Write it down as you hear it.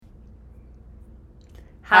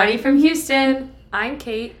Howdy from Houston. I'm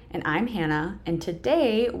Kate. And I'm Hannah. And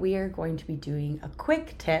today we are going to be doing a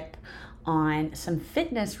quick tip on some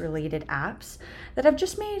fitness related apps that have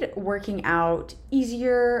just made working out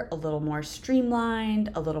easier, a little more streamlined,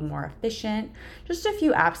 a little more efficient. Just a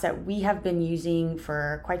few apps that we have been using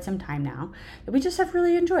for quite some time now that we just have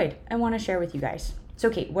really enjoyed and want to share with you guys. So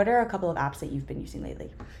Kate, what are a couple of apps that you've been using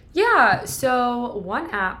lately? Yeah, so one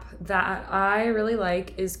app that I really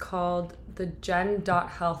like is called the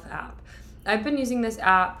Gen.Health app. I've been using this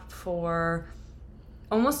app for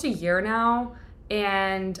almost a year now,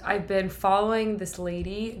 and I've been following this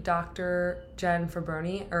lady, Dr. Jen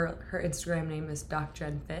Fabroni, or her Instagram name is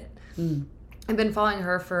DocJenFit. I've been following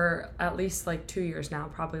her for at least like 2 years now,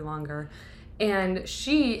 probably longer. And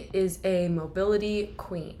she is a mobility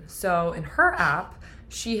queen. So in her app,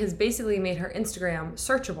 she has basically made her Instagram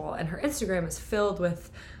searchable, and her Instagram is filled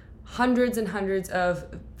with hundreds and hundreds of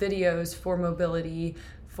videos for mobility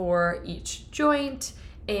for each joint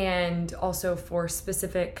and also for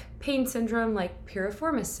specific pain syndrome like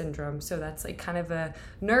piriformis syndrome. So that's like kind of a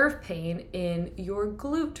nerve pain in your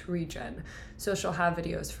glute region. So she'll have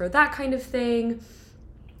videos for that kind of thing.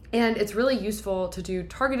 And it's really useful to do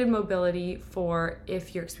targeted mobility for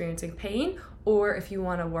if you're experiencing pain, or if you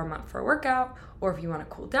want to warm up for a workout, or if you want to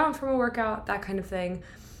cool down from a workout, that kind of thing.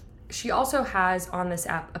 She also has on this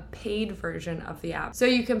app a paid version of the app. So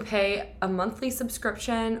you can pay a monthly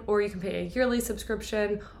subscription, or you can pay a yearly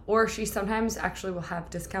subscription, or she sometimes actually will have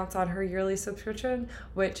discounts on her yearly subscription,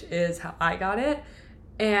 which is how I got it.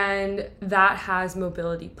 And that has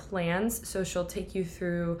mobility plans. So she'll take you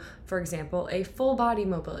through, for example, a full body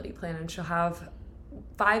mobility plan, and she'll have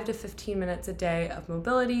 5 to 15 minutes a day of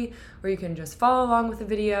mobility where you can just follow along with the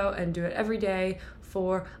video and do it every day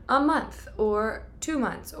for a month or 2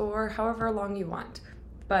 months or however long you want.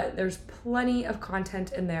 But there's plenty of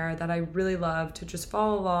content in there that I really love to just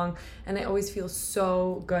follow along, and I always feel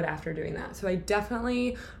so good after doing that. So I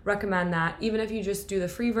definitely recommend that, even if you just do the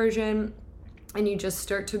free version and you just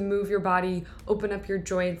start to move your body, open up your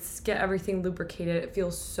joints, get everything lubricated. It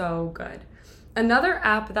feels so good. Another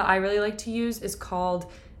app that I really like to use is called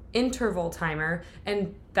Interval Timer,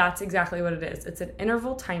 and that's exactly what it is. It's an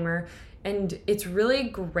interval timer, and it's really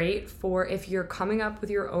great for if you're coming up with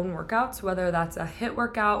your own workouts, whether that's a HIIT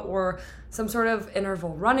workout or some sort of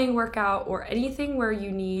interval running workout or anything where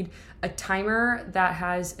you need a timer that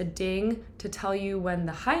has a ding to tell you when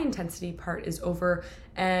the high intensity part is over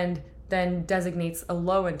and then designates a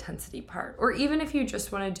low intensity part. Or even if you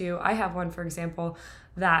just want to do, I have one, for example,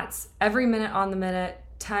 that's every minute on the minute,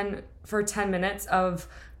 10 minutes of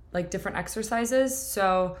like different exercises.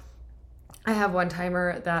 So I have one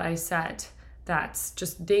timer that I set that's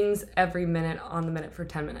just dings every minute on the minute for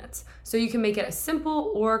 10 minutes. So you can make it as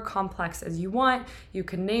simple or complex as you want. You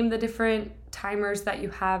can name the different timers that you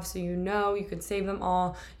have so you know. You can save them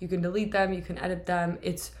all. You can delete them. You can edit them.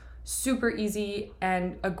 It's super easy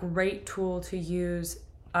and a great tool to use.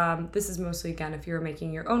 This is mostly, again, if you're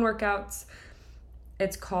making your own workouts.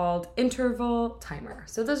 It's called Interval Timer.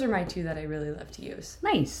 So those are my two that I really love to use.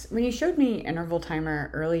 Nice. When you showed me Interval Timer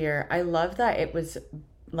earlier, I love that it was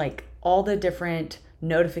like all the different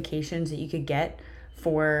notifications that you could get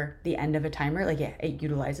for the end of a timer. Like it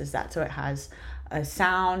utilizes that. So it has a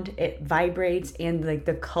sound, it vibrates, and like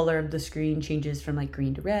the color of the screen changes from like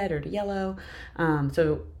green to red or to yellow.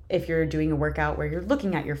 So if you're doing a workout where you're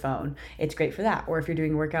looking at your phone, it's great for that. Or if you're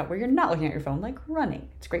doing a workout where you're not looking at your phone, like running,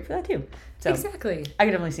 it's great for that too. So exactly. I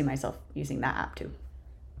could definitely see myself using that app too.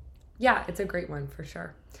 Yeah, it's a great one for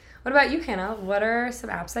sure. What about you, Hannah? What are some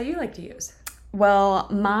apps that you like to use? Well,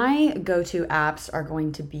 my go-to apps are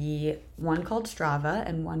going to be one called Strava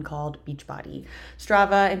and one called Beachbody.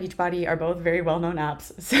 Strava and Beachbody are both very well-known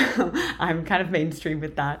apps, so I'm kind of mainstream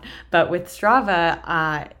with that. But with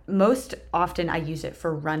Strava, most often I use it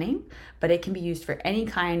for running, but it can be used for any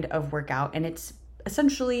kind of workout, and it's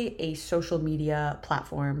essentially a social media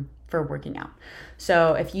platform for working out.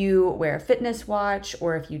 So if you wear a fitness watch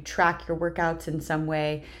or if you track your workouts in some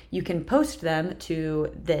way, you can post them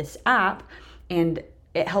to this app, and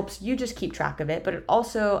it helps you just keep track of it, but it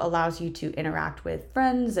also allows you to interact with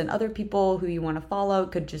friends and other people who you want to follow.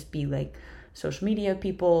 It could just be like social media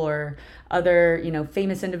people or other,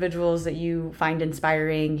 famous individuals that you find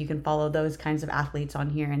inspiring. You can follow those kinds of athletes on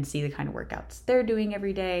here and see the kind of workouts they're doing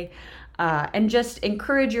every day. And just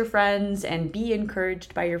encourage your friends and be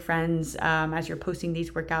encouraged by your friends as you're posting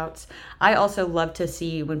these workouts. I also love to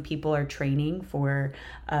see when people are training for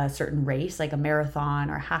a certain race, like a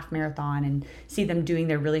marathon or half marathon, and see them doing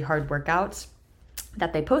their really hard workouts.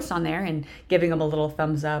 that they post on there and giving them a little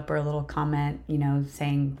thumbs up or a little comment,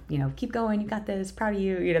 saying, keep going, you got this, proud of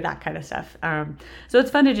you, that kind of stuff. So it's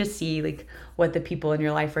fun to just see like what the people in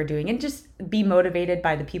your life are doing and just be motivated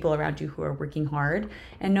by the people around you who are working hard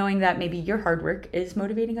and knowing that maybe your hard work is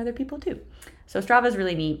motivating other people too. So Strava is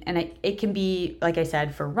really neat, and it can be, like I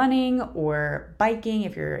said, for running or biking,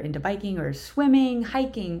 if you're into biking, or swimming,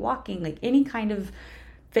 hiking, walking, like any kind of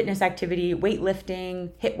fitness activity,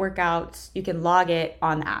 weightlifting, HIIT workouts, you can log it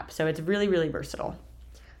on the app. So it's really, really versatile.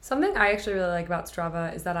 Something I actually really like about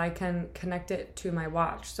Strava is that I can connect it to my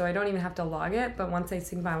watch. So I don't even have to log it, but once I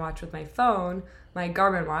sync my watch with my phone, my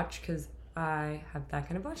Garmin watch, because I have that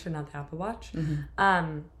kind of watch and not the Apple Watch,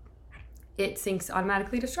 it syncs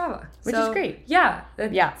automatically to Strava. Which is great. Yeah.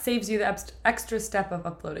 It saves you the extra step of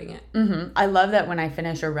uploading it. I love that when I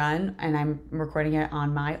finish a run and I'm recording it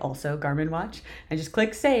on my also Garmin watch, I just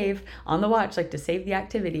click save on the watch, like to save the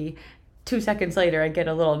activity. 2 seconds later, I get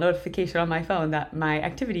a little notification on my phone that my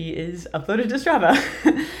activity is uploaded to Strava.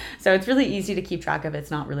 So it's really easy to keep track of. It's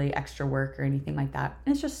not really extra work or anything like that.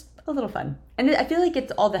 And it's just a little fun. And I feel like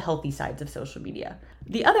it's all the healthy sides of social media.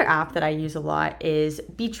 The other app that I use a lot is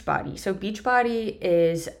Beachbody. So Beachbody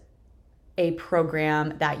is a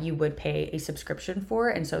program that you would pay a subscription for,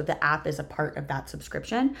 and so the app is a part of that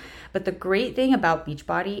subscription. But the great thing about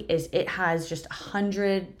Beachbody is it has just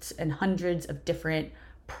hundreds and hundreds of different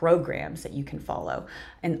programs that you can follow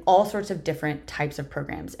and all sorts of different types of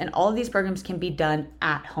programs, and all of these programs can be done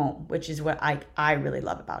at home, which is what I really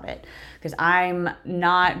love about it, because I'm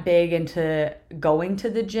not big into going to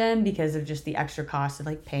the gym because of just the extra cost of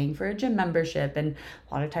like paying for a gym membership, and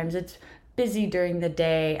a lot of times it's busy during the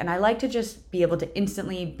day, and I like to just be able to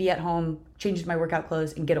instantly be at home, change into my workout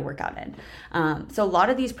clothes, and get a workout in. So a lot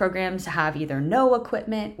of these programs have either no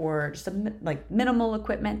equipment or just like minimal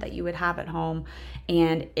equipment that you would have at home,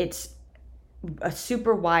 and it's a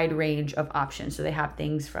super wide range of options. So they have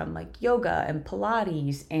things from like yoga and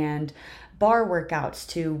Pilates and bar workouts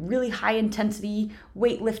to really high intensity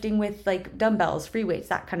weightlifting with like dumbbells, free weights,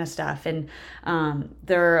 that kind of stuff. And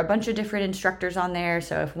there are a bunch of different instructors on there.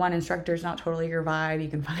 So if one instructor is not totally your vibe, you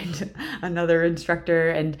can find another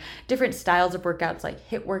instructor, and different styles of workouts like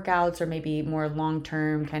HIIT workouts or maybe more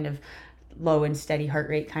long-term kind of low and steady heart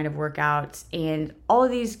rate kind of workouts. And all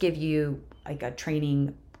of these give you like a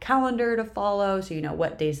training calendar to follow, so you know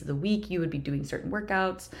what days of the week you would be doing certain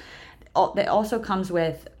workouts. That also comes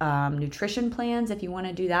with nutrition plans if you want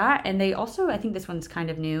to do that. And they also, I think this one's kind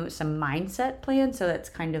of new, some mindset plans. So that's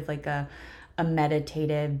kind of like a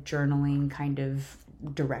meditative journaling kind of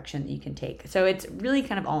direction that you can take. So it's really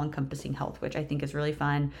kind of all-encompassing health, which I think is really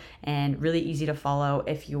fun and really easy to follow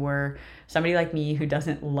if you're somebody like me who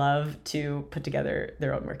doesn't love to put together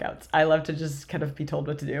their own workouts. I love to just kind of be told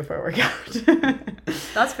what to do for a workout.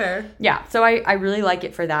 That's fair. Yeah, so I really like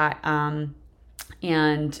it for that.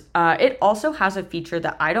 And it also has a feature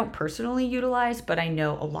that I don't personally utilize, but I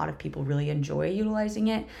know a lot of people really enjoy utilizing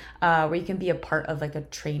it, where you can be a part of like a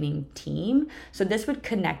training team. So this would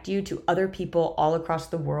connect you to other people all across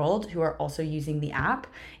the world who are also using the app.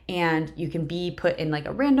 And you can be put in like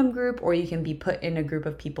a random group, or you can be put in a group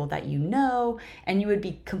of people that you know, and you would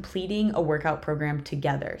be completing a workout program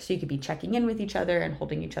together. So you could be checking in with each other and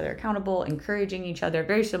holding each other accountable, encouraging each other,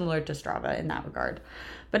 very similar to Strava in that regard.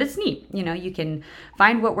 But it's neat. You know, you can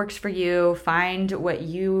find what works for you, find what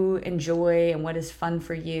you enjoy and what is fun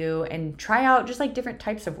for you, and try out just like different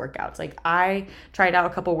types of workouts. Like I tried out a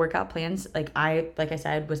couple workout plans. Like I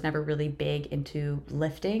said, was never really big into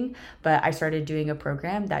lifting, but I started doing a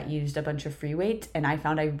program that used a bunch of free weights, and I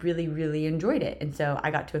found I really, really enjoyed it. And so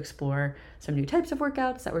I got to explore some new types of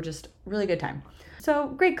workouts that were just really good time. So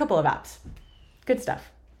great couple of apps. Good stuff.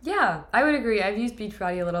 Yeah, I would agree. I've used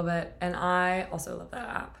Beachbody a little bit, and I also love that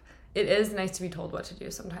app. It is nice to be told what to do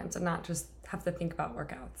sometimes and not just have to think about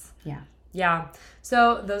workouts. Yeah. Yeah.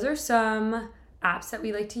 So those are some apps that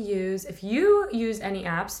we like to use. If you use any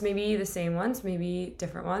apps, maybe the same ones, maybe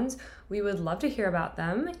different ones, we would love to hear about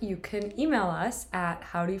them. You can email us at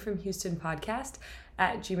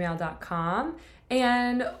howdyfromhoustonpodcast@gmail.com,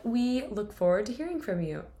 and we look forward to hearing from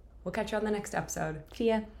you. We'll catch you on the next episode. See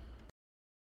ya.